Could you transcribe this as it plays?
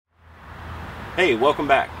Hey, welcome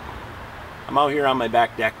back. I'm out here on my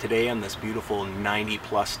back deck today on this beautiful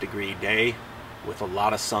 90+ degree day with a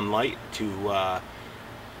lot of sunlight to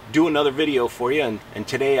do another video for you, and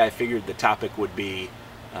today I figured the topic would be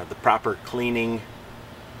the proper cleaning,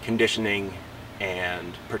 conditioning,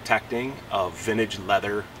 and protecting of vintage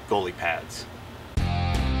leather goalie pads.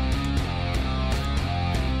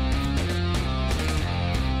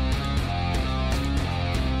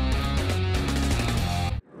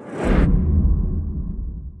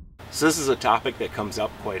 So this is a topic that comes up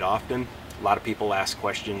quite often. A lot of people ask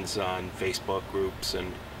questions on Facebook groups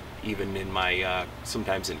and even in my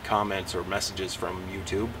sometimes in comments or messages from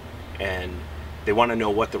YouTube, and they want to know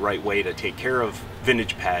what the right way to take care of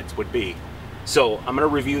vintage pads would be. So I'm going to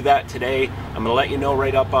review that today. I'm going to let you know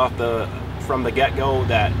right up from the get-go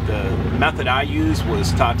that the method I use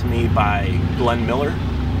was taught to me by Glenn Miller.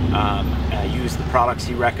 I use the products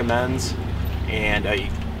he recommends, and I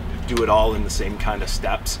do it all in the same kind of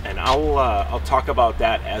steps, and I'll talk about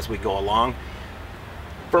that as we go along.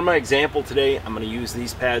 For my example today, I'm going to use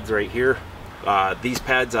these pads right here. These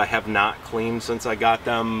pads I have not cleaned since I got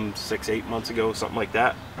them 6-8 months ago, something like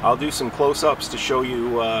that. I'll do some close-ups to show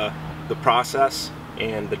you the process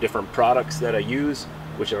and the different products that I use,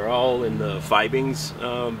 which are all in the Fibings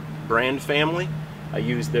brand family. I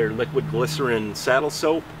use their liquid glycerin saddle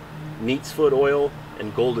soap, Neatsfoot oil,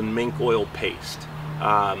 and golden mink oil paste.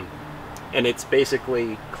 And it's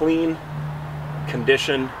basically clean,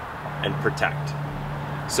 condition, and protect.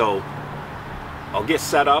 So I'll get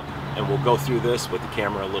set up and we'll go through this with the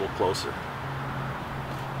camera a little closer.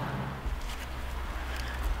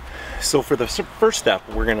 So for the first step,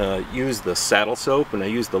 we're gonna use the saddle soap, and I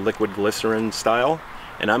use the liquid glycerin style,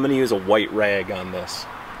 and I'm gonna use a white rag on this.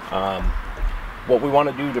 What we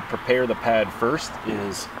wanna do to prepare the pad first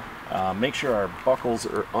is make sure our buckles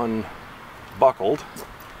are unbuckled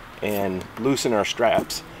and loosen our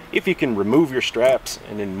straps. If you can remove your straps,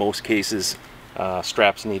 and in most cases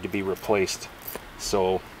straps need to be replaced,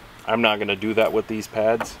 so I'm not going to do that with these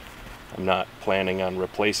pads. I'm not planning on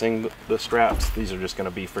replacing the straps. These are just going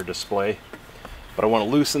to be for display, but I want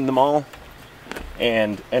to loosen them all,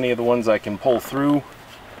 and any of the ones I can pull through,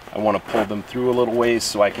 I want to pull them through a little ways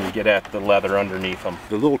so I can get at the leather underneath them.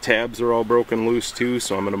 The little tabs are all broken loose too,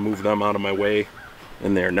 so I'm going to move them out of my way.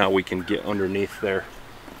 And there, now we can get underneath there.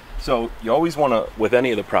 So you always want to, with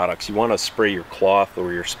any of the products, you want to spray your cloth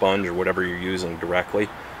or your sponge or whatever you're using directly.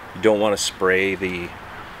 You don't want to spray the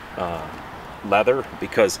leather,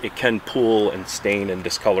 because it can pool and stain and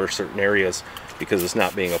discolor certain areas because it's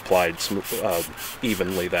not being applied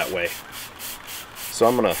evenly that way. So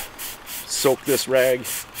I'm going to soak this rag.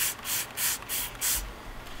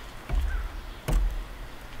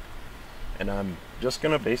 And I'm just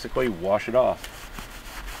going to basically wash it off.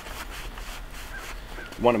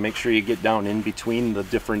 You want to make sure you get down in between the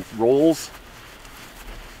different rolls.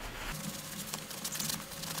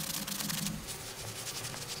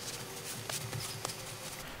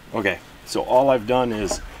 Okay, so all I've done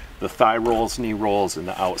is the thigh rolls, knee rolls, and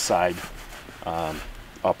the outside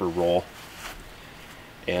upper roll.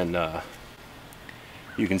 And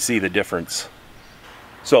you can see the difference.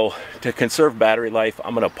 So to conserve battery life,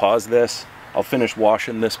 I'm going to pause this. I'll finish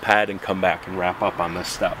washing this pad and come back and wrap up on this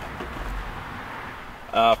step.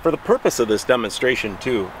 For the purpose of this demonstration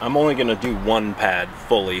too, I'm only going to do one pad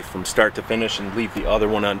fully from start to finish and leave the other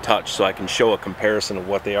one untouched so I can show a comparison of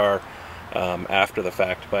what they are after the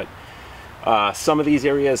fact. But some of these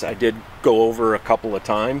areas I did go over a couple of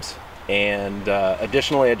times, and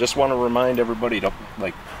additionally I just want to remind everybody to,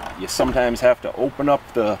 like, you sometimes have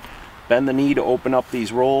to bend the knee to open up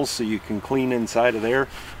these rolls so you can clean inside of there.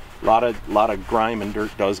 A lot of grime and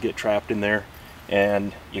dirt does get trapped in there,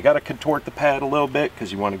 and you got to contort the pad a little bit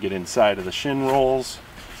because you want to get inside of the shin rolls,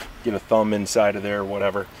 get a thumb inside of there,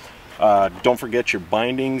 whatever. Don't forget your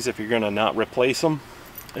bindings if you're going to not replace them,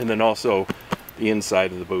 and then also the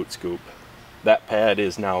inside of the boot scoop. That pad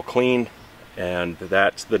is now clean, and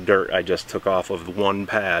that's the dirt I just took off of one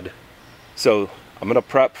pad. So I'm going to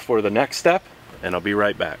prep for the next step, and I'll be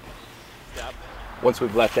right back. Once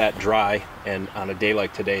we've let that dry, and on a day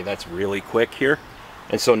like today, that's really quick here.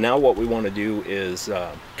 And so now what we want to do is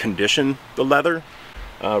condition the leather.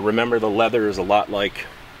 Remember, the leather is a lot like,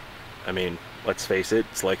 I mean, let's face it,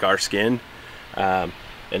 it's like our skin. And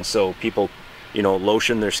so people, you know,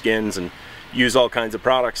 lotion their skins and use all kinds of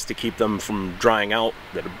products to keep them from drying out,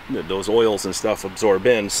 that those oils and stuff absorb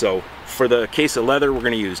in. So for the case of leather, we're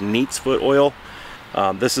going to use Neatsfoot oil.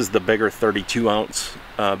 This is the bigger 32-ounce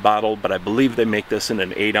bottle, but I believe they make this in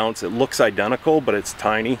an 8-ounce. It looks identical, but it's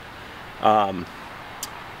tiny.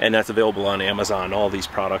 And that's available on Amazon. All these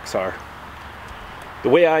products are. The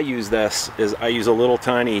way I use this is I use a little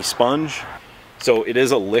tiny sponge. So it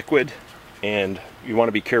is a liquid, and you want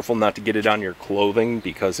to be careful not to get it on your clothing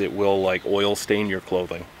because it will like oil stain your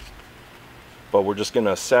clothing. But we're just going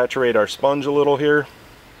to saturate our sponge a little here.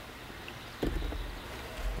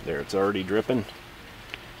 There, it's already dripping.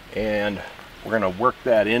 And we're going to work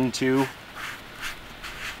that into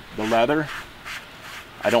the leather.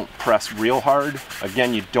 I don't press real hard.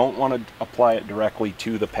 Again, you don't want to apply it directly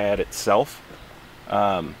to the pad itself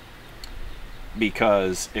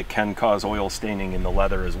because it can cause oil staining in the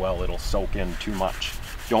leather as well. It'll soak in too much.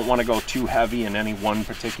 Don't want to go too heavy in any one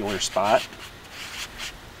particular spot.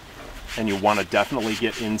 And you want to definitely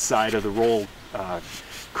get inside of the roll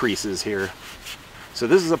creases here. So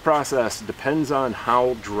this is a process, depends on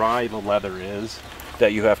how dry the leather is,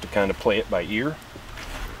 that you have to kind of play it by ear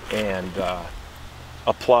and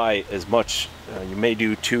apply as much. You may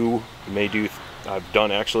do 2, you may do, I've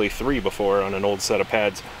done actually 3 before on an old set of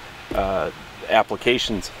pads,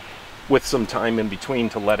 applications with some time in between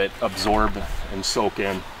to let it absorb and soak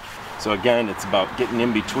in. So again, it's about getting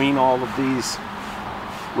in between all of these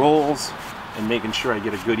rolls and making sure I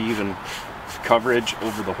get a good even coverage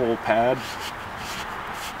over the whole pad.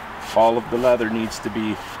 All of the leather needs to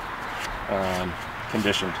be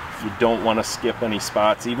conditioned. You don't want to skip any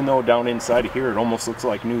spots. Even though down inside of here it almost looks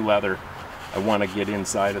like new leather, I want to get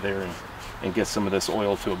inside of there and get some of this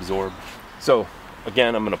oil to absorb. So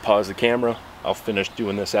again, I'm going to pause the camera. I'll finish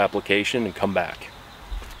doing this application and come back.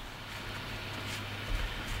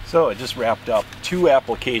 So I just wrapped up 2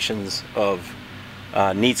 applications of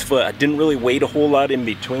Neatsfoot. I didn't really wait a whole lot in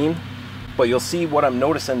between, but you'll see what I'm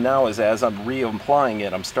noticing now is as I'm reapplying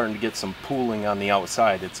it, I'm starting to get some pooling on the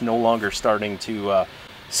outside. It's no longer starting to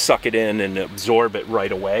suck it in and absorb it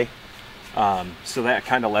right away. So that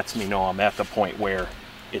kind of lets me know I'm at the point where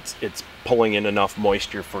it's pulling in enough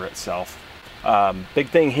moisture for itself. Big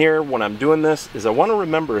thing here when I'm doing this is I want to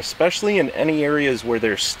remember, especially in any areas where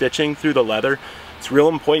there's stitching through the leather, it's real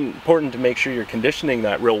important to make sure you're conditioning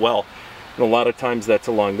that real well. And a lot of times that's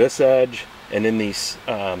along this edge and in these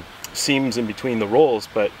seams in between the rolls,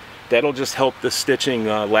 but that'll just help the stitching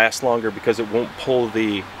last longer because it won't pull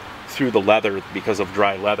through the leather because of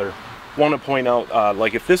dry leather. Want to point out,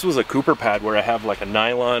 like if this was a Cooper pad where I have like a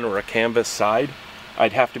nylon or a canvas side,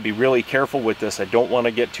 I'd have to be really careful with this. I don't want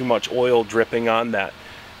to get too much oil dripping on that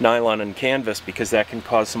nylon and canvas because that can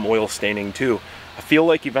cause some oil staining too. I feel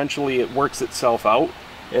like eventually it works itself out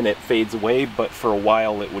and it fades away, but for a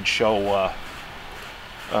while it would show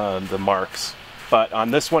the marks. But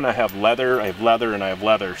on this one I have leather, and I have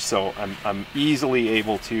leather, so I'm easily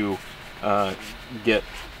able to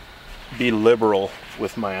be liberal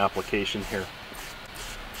with my application here.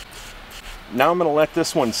 Now I'm going to let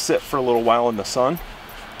this one sit for a little while in the sun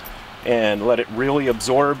and let it really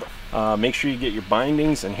absorb. Make sure you get your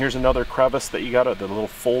bindings, and here's another crevice that you got, the little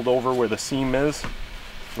fold over where the seam is.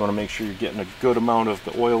 You want to make sure you're getting a good amount of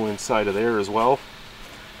the oil inside of there as well.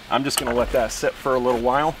 I'm just going to let that sit for a little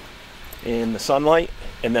while in the sunlight,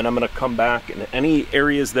 and then I'm going to come back, and any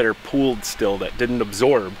areas that are pooled still that didn't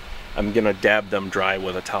absorb, I'm going to dab them dry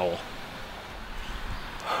with a towel.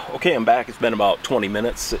 Okay, I'm back. It's been about 20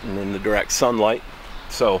 minutes sitting in the direct sunlight.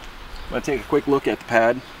 So I'm going to take a quick look at the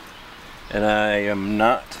pad, and I am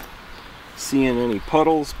not seeing any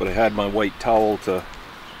puddles, but I had my white towel to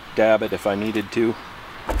dab it if I needed to.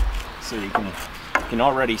 So you can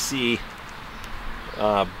already see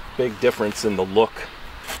a big difference in the look.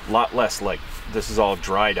 A lot less, like, this is all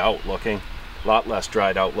dried out looking. A lot less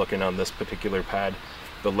dried out looking on this particular pad.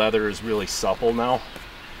 The leather is really supple now,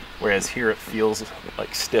 whereas here it feels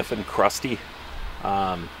like stiff and crusty.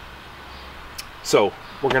 So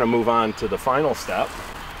we're going to move on to the final step.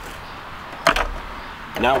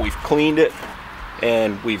 Now we've cleaned it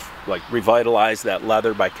and we've like revitalized that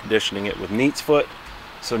leather by conditioning it with Neatsfoot.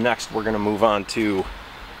 So next we're going to move on to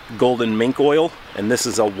golden mink oil, and this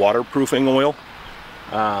is a waterproofing oil.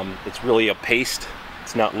 It's really a paste.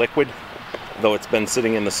 It's not liquid, though it's been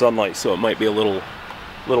sitting in the sunlight, so it might be a little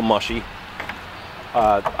mushy.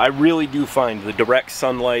 I really do find the direct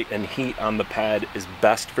sunlight and heat on the pad is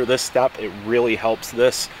best for this step. It really helps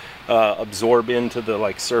this absorb into the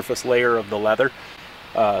like surface layer of the leather.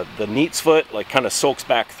 The Neatsfoot like kind of soaks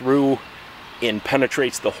back through and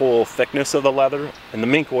penetrates the whole thickness of the leather, and the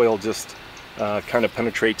mink oil just kind of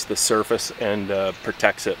penetrates the surface and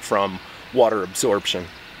protects it from water absorption,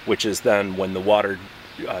 which is then when the water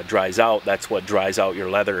dries out, that's what dries out your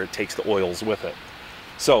leather. It takes the oils with it.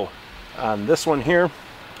 So on this one here,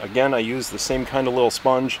 again, I use the same kind of little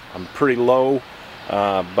sponge. I'm pretty low,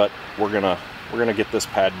 but we're gonna get this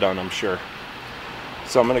pad done, I'm sure.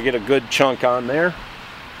 So I'm gonna get a good chunk on there,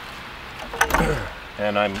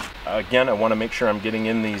 And I want to make sure I'm getting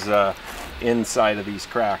in these inside of these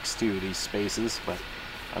cracks too, these spaces, but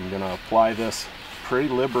I'm going to apply this pretty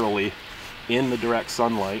liberally in the direct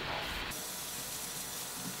sunlight.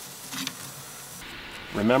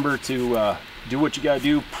 Remember to do what you got to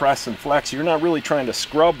do, press and flex. You're not really trying to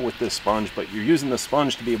scrub with this sponge, but you're using the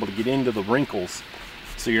sponge to be able to get into the wrinkles,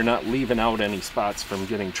 so you're not leaving out any spots from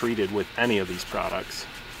getting treated with any of these products.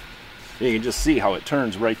 You can just see how it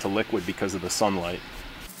turns right to liquid because of the sunlight.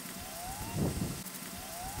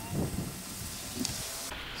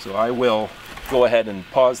 So I will go ahead and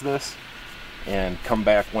pause this and come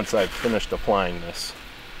back once I've finished applying this.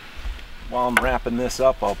 While I'm wrapping this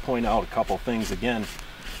up, I'll point out a couple things again.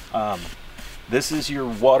 This is your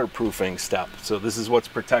waterproofing step. So this is what's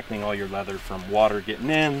protecting all your leather from water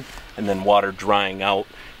getting in and then water drying out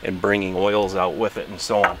and bringing oils out with it and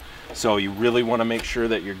so on. So you really want to make sure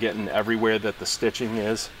that you're getting everywhere that the stitching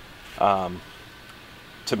is,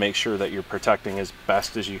 to make sure that you're protecting as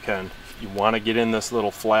best as you can. You want to get in this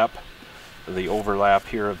little flap, the overlap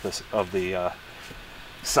here of the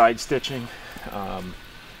side stitching,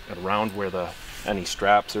 around where any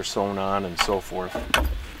straps are sewn on and so forth.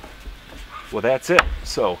 Well, that's it.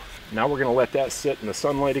 So now we're going to let that sit in the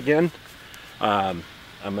sunlight again. I'm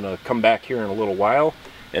going to come back here in a little while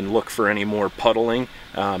and look for any more puddling,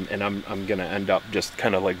 and I'm going to end up just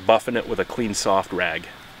kind of like buffing it with a clean soft rag.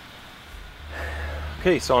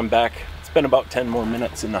 Okay, so I'm back. It's been about 10 more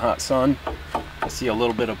minutes in the hot sun. I see a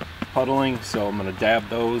little bit of puddling, so I'm going to dab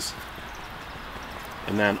those,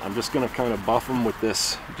 and then I'm just going to kind of buff them with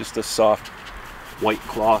this, just a soft white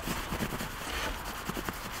cloth.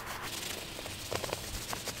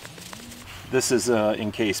 This is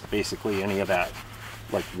in case basically any of that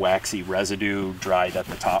like waxy residue dried at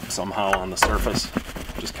the top somehow on the surface.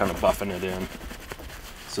 Just kind of buffing it in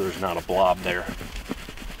so there's not a blob there.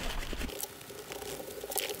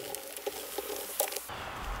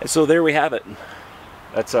 And so there we have it.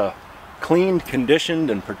 That's a cleaned, conditioned,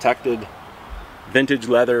 and protected vintage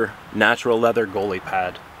leather, natural leather goalie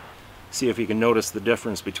pad. See if you can notice the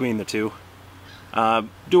difference between the two.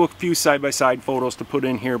 Do a few side-by-side photos to put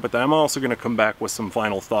in here, but then I'm also going to come back with some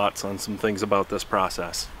final thoughts on some things about this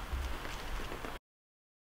process.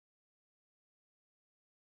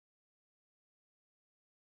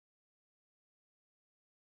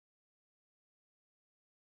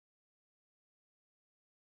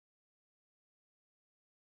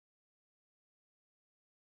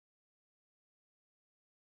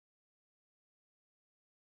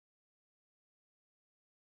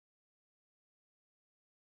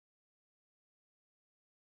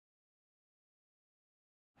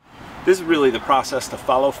 This is really the process to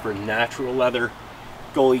follow for natural leather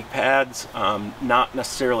goalie pads, not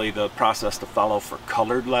necessarily the process to follow for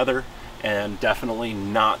colored leather, and definitely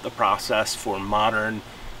not the process for modern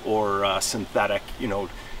or synthetic, you know,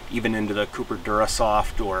 even into the Cooper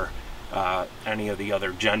Durasoft or any of the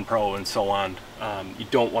other Gen Pro and so on. You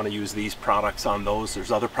don't want to use these products on those.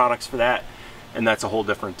 There's other products for that, and that's a whole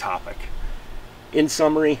different topic. In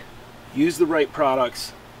summary, use the right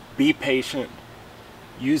products, be patient,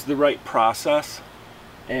 use the right process,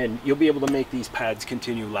 and you'll be able to make these pads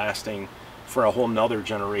continue lasting for a whole nother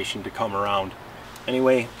generation to come around.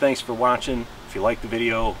 Anyway, thanks for watching. If you like the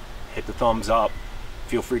video, hit the thumbs up.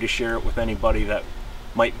 Feel free to share it with anybody that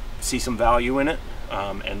might see some value in it,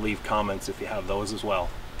 and leave comments if you have those as well.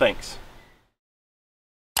 Thanks.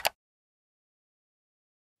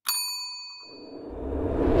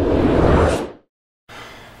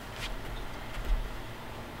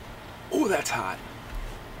 Oh, that's hot.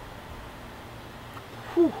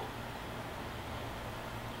 Whew.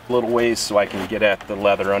 Little ways so I can get at the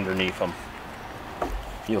leather underneath them.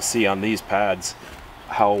 You'll see on these pads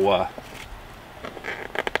how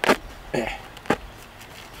and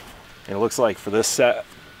it looks like for this set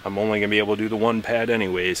I'm only gonna be able to do the one pad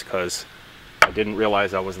anyways, because I didn't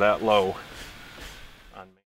realize I was that low.